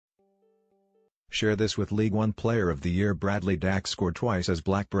Share this with League One Player of the Year Bradley Dack scored twice as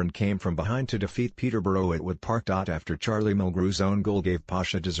Blackburn came from behind to defeat Peterborough at Wood Park. After Charlie Mulgrew's own goal gave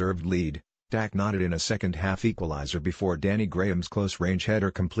Posh a deserved lead, Dack nodded in a second-half equaliser before Danny Graham's close-range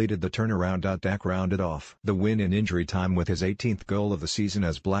header completed the turnaround. Dack rounded off the win in injury time with his 18th goal of the season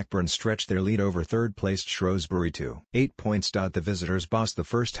as Blackburn stretched their lead over third-placed Shrewsbury to 8 points. The visitors bossed the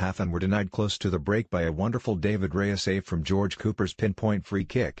first half and were denied close to the break by a wonderful David Raya save from George Cooper's pinpoint free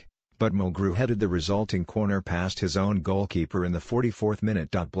kick, but Mulgrew headed the resulting corner past his own goalkeeper in the 44th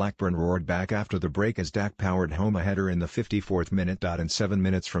minute. Blackburn roared back after the break as Dack powered home a header in the 54th minute. In 7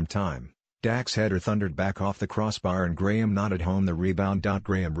 minutes from time, Dack's header thundered back off the crossbar and Graham nodded home the rebound.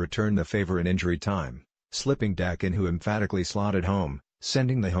 Graham returned the favour in injury time, slipping Dack in, who emphatically slotted home,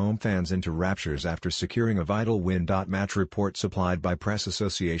 sending the home fans into raptures after securing a vital win. Match report supplied by Press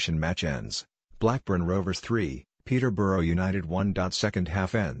Association. Match ends: Blackburn Rovers 3, Peterborough United 1. Second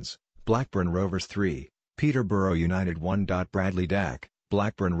half ends: Blackburn Rovers 3, Peterborough United 1. Bradley Dack,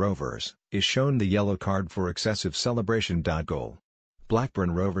 Blackburn Rovers, is shown the yellow card for excessive celebration. Goal: Blackburn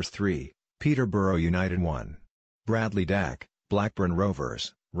Rovers 3, Peterborough United 1. Bradley Dack, Blackburn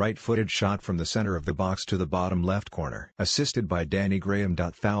Rovers, right-footed shot from the centre of the box to the bottom left corner. Assisted by Danny Graham.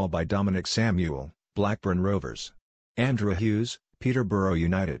 Foul by Dominic Samuel, Blackburn Rovers. Andrew Hughes, Peterborough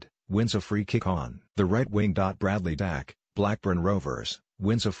United, wins a free kick on the right wing. Bradley Dack, Blackburn Rovers,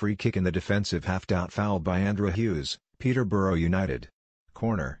 wins a free kick in the defensive half. Foul by Andrew Hughes, Peterborough United.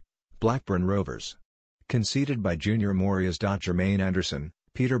 Corner: Blackburn Rovers. Conceded by Junior Morias. Jermaine Anderson,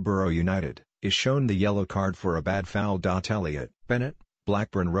 Peterborough United, is shown the yellow card for a bad foul. Elliot Bennett,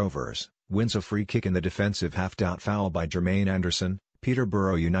 Blackburn Rovers, wins a free kick in the defensive half. Foul by Jermaine Anderson,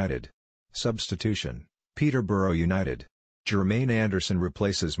 Peterborough United. Substitution: Peterborough United. Jermaine Anderson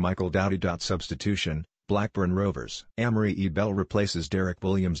replaces Michael Doughty. Substitution: Blackburn Rovers. Amory E. Bell replaces Derek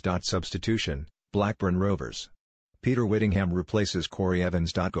Williams. Substitution: Blackburn Rovers. Peter Whittingham replaces Corey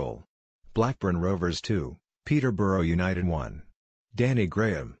Evans. Goal: Blackburn Rovers 2, Peterborough United 1. Danny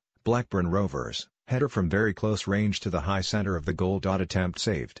Graham, Blackburn Rovers, header from very close range to the high centre of the goal. Attempt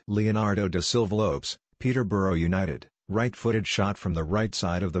saved. Leonardo da Silva Lopes, Peterborough United, right-footed shot from the right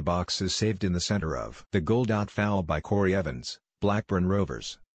side of the box is saved in the centre of the goal. Foul by Corey Evans, Blackburn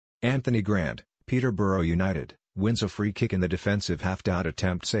Rovers. Anthony Grant, Peterborough United, wins a free kick in the defensive half.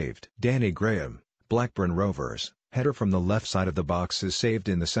 Attempt saved. Danny Graham, Blackburn Rovers, header from the left side of the box is saved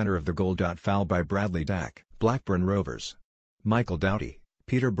in the centre of the goal. Foul by Bradley Dack, Blackburn Rovers. Michael Doughty,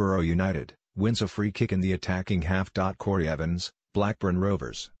 Peterborough United, wins a free kick in the attacking half. Corey Evans, Blackburn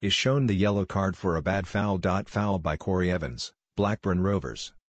Rovers, is shown the yellow card for a bad foul. Foul by Corey Evans, Blackburn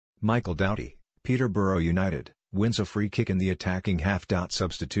Rovers. Michael Doughty, Peterborough United, wins a free kick in the attacking half.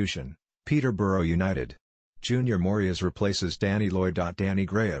 Substitution: Peterborough United. Junior Morias replaces Danny Lloyd. Danny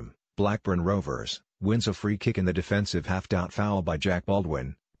Graham, Blackburn Rovers, wins a free kick in the defensive half. Foul by Jack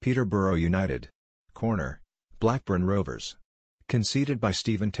Baldwin, Peterborough United. Corner: Blackburn Rovers. Conceded by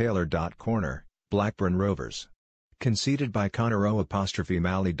Stephen Taylor. Corner: Blackburn Rovers. Conceded by Connor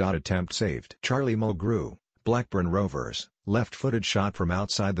O''Malley. Attempt saved. Charlie Mulgrew, Blackburn Rovers, left-footed shot from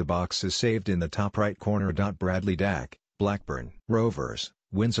outside the box is saved in the top right corner. Bradley Dack, Blackburn Rovers,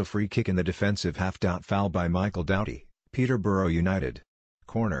 wins a free kick in the defensive half. Foul by Michael Doughty, Peterborough United.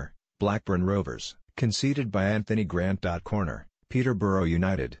 Corner: Blackburn Rovers. Conceded by Anthony Grant. Corner: Peterborough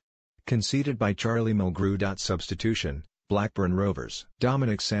United. Conceded by Charlie Mulgrew. Substitution: Blackburn Rovers.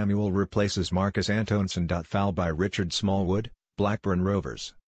 Dominic Samuel replaces Marcus Antonsen. Foul by Richard Smallwood, Blackburn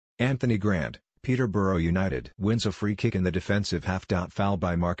Rovers. Anthony Grant, Peterborough United, wins a free kick in the defensive half. Foul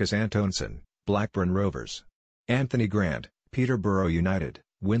by Marcus Antonsen, Blackburn Rovers. Anthony Grant, Peterborough United,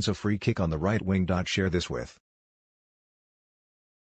 wins a free kick on the right wing. Share this with